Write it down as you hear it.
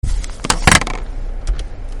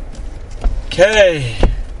Okay,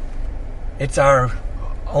 it's our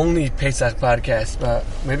only Pesach podcast, but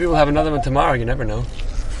maybe we'll have another one tomorrow. You never know.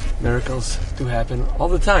 Miracles do happen all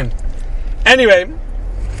the time. Anyway,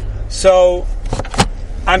 so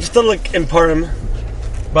I'm still in Purim,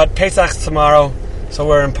 but Pesach's tomorrow, so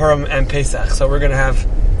we're in Purim and Pesach. So we're going to have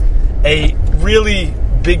a really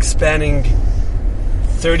big spanning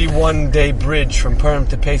 31-day bridge from Purim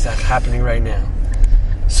to Pesach happening right now.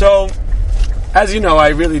 So, as you know, I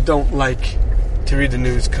really don't like to read the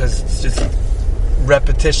news because it's just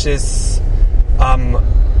repetitious,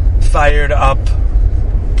 fired up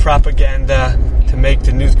propaganda to make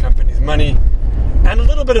the news companies money, and a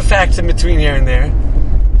little bit of facts in between here and there.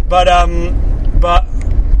 But I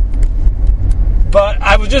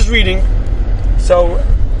was just reading. So,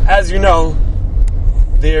 as you know,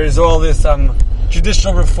 there's all this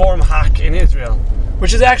judicial reform hack in Israel,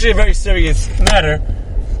 which is actually a very serious matter.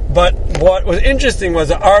 But what was interesting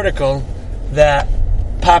was an article that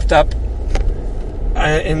popped up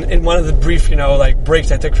in one of the brief,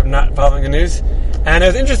 breaks I took from not following the news. And it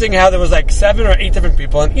was interesting how there was 7 or 8 different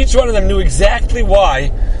people, and each one of them knew exactly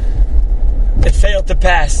why it failed to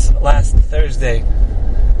pass last Thursday.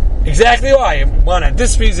 Exactly why. One had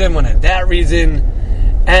this reason, one had that reason,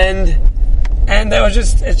 and that was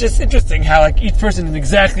it's just interesting how each person is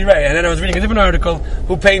exactly right. And then I was reading a different article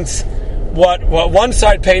who paints what one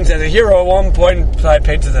side paints as a hero, one side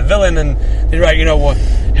paints as a villain, and they write,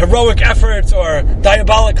 heroic efforts or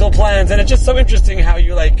diabolical plans, and it's just so interesting how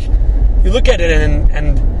you look at it and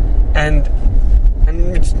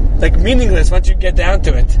it's meaningless once you get down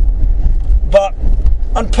to it. But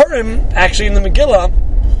on Purim, actually in the Megillah,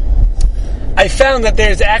 I found that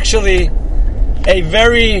there's actually a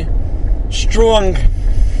very strong,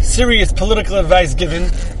 serious political advice given,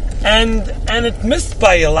 and it's missed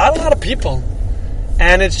by a lot of people.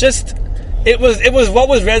 And it was what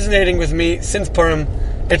was resonating with me since Purim.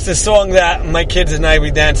 It's the song that my kids and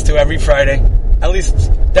we dance to every Friday. At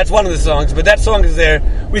least that's one of the songs, but that song is there.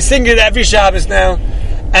 We sing it every Shabbos now,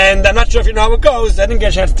 and I'm not sure if you know how it goes. I didn't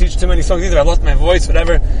get a chance to teach too many songs either. I lost my voice,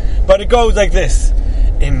 whatever. But it goes like this.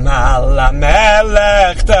 Imal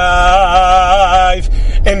HaMelech Taiv,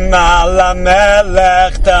 Imal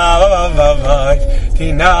HaMelech Taiv,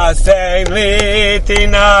 Tinasein li,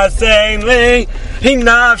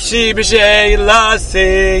 Hinafshi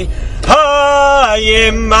b'sheilasi,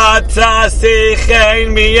 Hayim matzasechein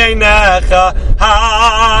mi'einecha,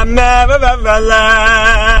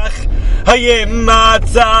 HaMelech, Hayim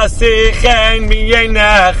matzasechein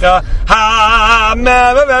mi'einecha,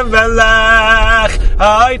 HaMelech,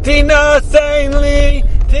 Ay tinasein li,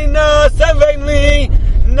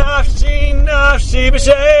 nafshi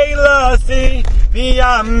b'sheilasi,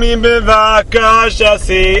 v'yamim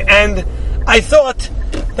b'vakashasi. And I thought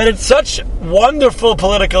that it's such wonderful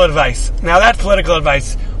political advice. Now that's political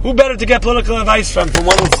advice. Who better to get political advice from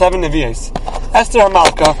one of the 7 Nevi'os? Esther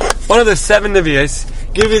HaMalka, one of the 7 Nevi'os,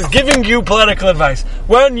 is giving you political advice.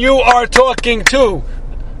 When you are talking to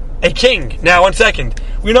a king. Now, 1 second.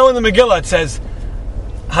 We know in the Megillah it says,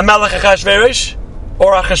 Hamelech Achashverosh,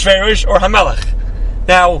 or Achashverosh, or Hamelech.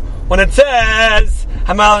 Now, when it says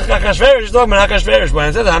Hamelech Achashverosh, it's talking about Achashverosh. When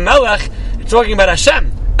it says Hamelech, it's talking about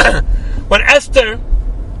Hashem. When Esther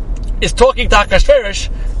is talking to Achashverosh,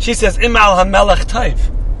 she says, Imal HaMelech Taiv.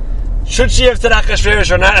 Should she have said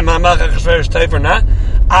Achashverosh or not? Imal HaMelech Achashverosh Taiv or not?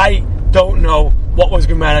 I don't know what was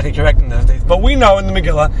grammatically correct in those days. But we know in the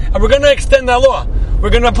Megillah, and we're going to extend that law. We're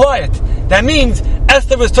going to apply it. That means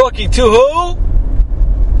Esther was talking to who?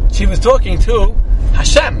 She was talking to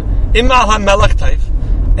Hashem. Imal HaMelech Taiv.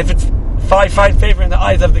 If it's find favor in the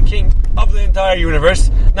eyes of the king of the entire universe,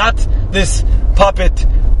 not this puppet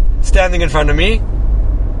standing in front of me.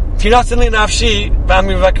 She was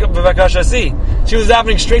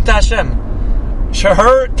davening straight to Hashem.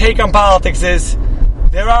 Her take on politics is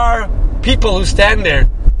there are people who stand there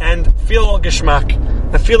and feel all geschmack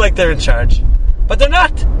and feel like they're in charge, but they're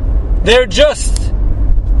not. They're just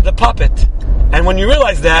the puppet. And when you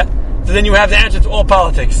realize that, then you have the answer to all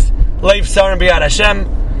politics. Leiv Sarim B'yad Hashem.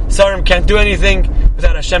 Sarim can't do anything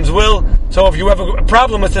without Hashem's will. So if you have a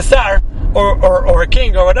problem with the Sar or a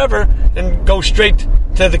king or whatever, then go straight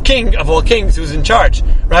to the king of all kings who's in charge,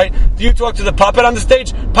 right? Do you talk to the puppet on the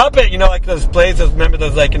stage? Puppet, like those plays, those plays with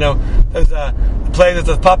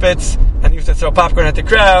those puppets, and you used to throw popcorn at the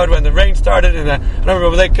crowd when the rain started, and I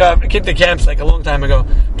remember came to camps a long time ago,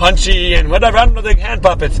 Punchy and whatever, I don't know, hand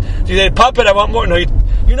puppets. So you say, puppet, I want more. No, you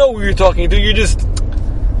know who you're talking to, it's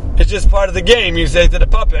just part of the game, you say to the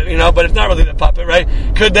puppet, but it's not really the puppet, right?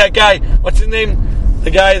 Could that guy, what's his name?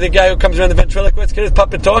 The guy who comes around the ventriloquist, could his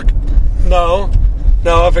puppet talk? No,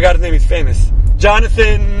 I forgot his name, he's famous.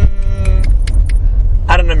 Jonathan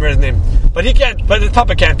I don't remember his name, but he can't. But his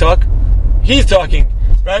puppet can't talk. He's talking,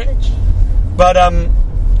 right? But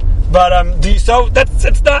do you, so that's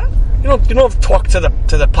it's not. You don't talk to the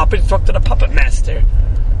puppet. You talk to the puppet master,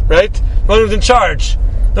 right? The one who's in charge,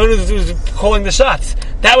 the one who's calling the shots.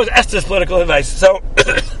 That was Esther's political advice. So,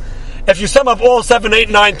 if you sum up all 7, 8,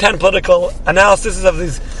 9, 10 political analyses of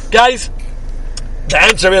these guys, the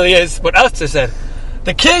answer really is what Esther said.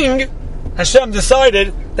 The king, Hashem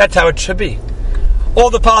decided that's how it should be. All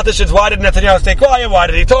the politicians, why did Netanyahu stay quiet? Why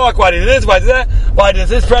did he talk? Why did this? Why did that? Why did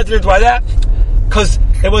this president? Why that? Because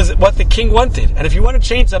it was what the king wanted. And if you want to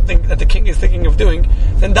change something that the king is thinking of doing,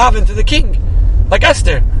 then daven to the king. Like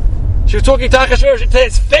Esther. She was talking to Achashverosh to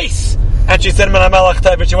his face. And she said,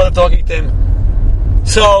 but she wasn't talking to him.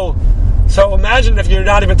 So imagine if you're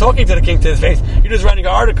not even talking to the king to his face, you're just writing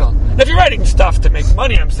an article. And if you're writing stuff to make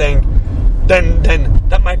money, I'm saying, then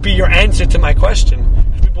that might be your answer to my question.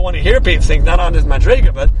 If people want to hear people think, not on this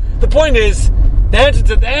madriga, but the point is, the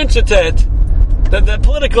answer to it, the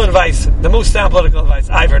political advice, the most sound political advice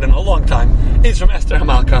I've heard in a long time, is from Esther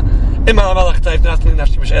Hamalka.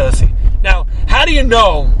 Now, how do you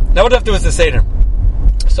know? Now, what do I have to do with the Seder?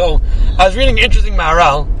 So, I was reading interesting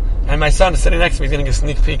Maharal, and my son is sitting next to me, he's getting a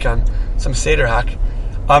sneak peek on some Seder hack.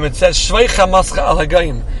 It says, Shveicha Mascha al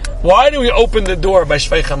Hagayim. Why do we open the door by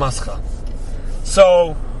Shveicha Mascha?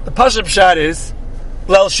 So, the Pashup Pshat is,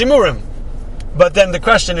 Lel Shimurim. But then the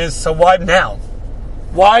question is, so why now?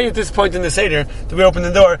 Why at this point in the Seder do we open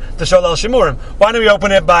the door to show Lel Shimurim? Why don't we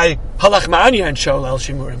open it by Halach Ma'anya and show Lel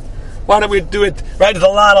Shimurim? Why don't we do it, right? It's a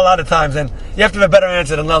lot of times, and you have to have a better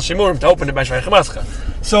answer than Lel Shimurim to open it by Shveicha Mascha.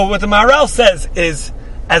 So what the Maharal says is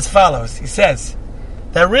as follows. He says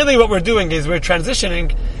that really what we're doing is we're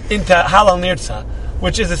transitioning into Halal Nirtza,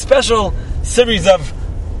 which is a special series of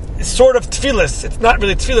sort of tefillas. It's not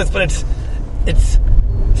really tefillas, but it's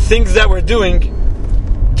things that we're doing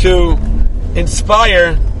to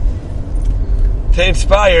inspire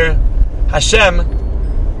Hashem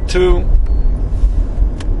to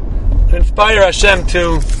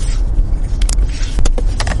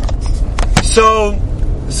so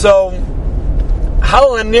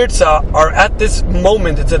Halal and Nirtza are at this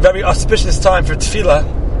moment. It's a very auspicious time for tefillah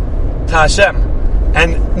to Hashem.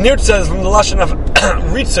 And Nirtza is from the lashon of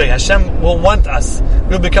Ritzui. Hashem will want us.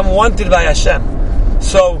 We'll become wanted by Hashem.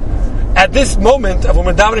 So, at this moment of when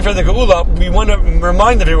we're davening for the Geula, we want to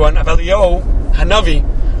remind everyone of Eliyahu Hanavi,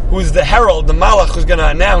 who's the herald, the malach, who's going to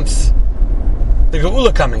announce the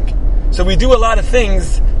Geula coming. So we do a lot of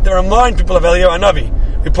things that remind people of Eliyahu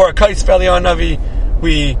Hanavi. We pour a kais for Eliyahu Hanavi.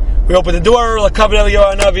 We open the door, l'kavod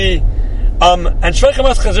Eliyahu Hanavi. And Shveicha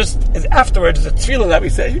Mascha is afterwards, it's a tefillah that we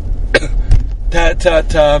say,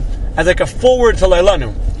 as like a forward to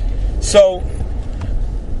Leilanu. So,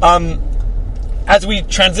 as we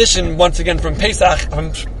transition once again from Pesach,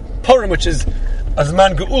 from Purim, which is a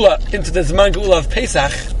Zman Geula, into the Zman Geula of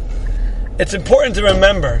Pesach, it's important to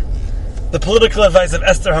remember the political advice of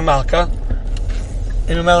Esther Hamalka.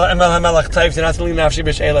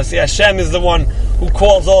 Hashem is the one who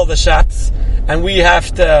calls all the shots, and we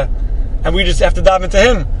just have to dive into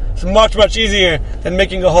Him. It's much easier than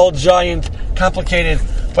making a whole giant, complicated,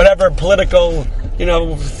 whatever political,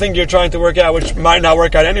 thing you're trying to work out, which might not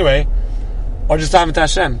work out anyway, or just dive into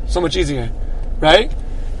Hashem. So much easier, right?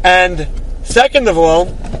 And second of all,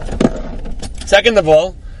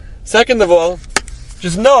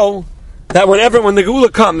 just know that when the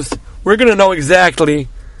Geula comes, we're going to know exactly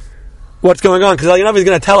what's going on, because Eliyahu is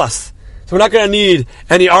going to tell us. So we're not going to need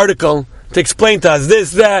any article to explain to us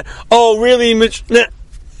this, that. Oh, really? He's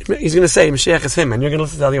going to say Mashiach is him, and you're going to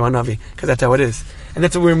listen to Eliyahu Hanavi, because that's how it is. And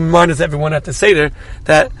that's what we remind us everyone at the Seder,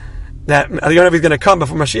 that Eliyahu Hanavi is going to come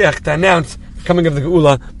before Mashiach to announce the coming of the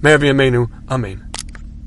Geula. Me'er v'yameinu. Amen.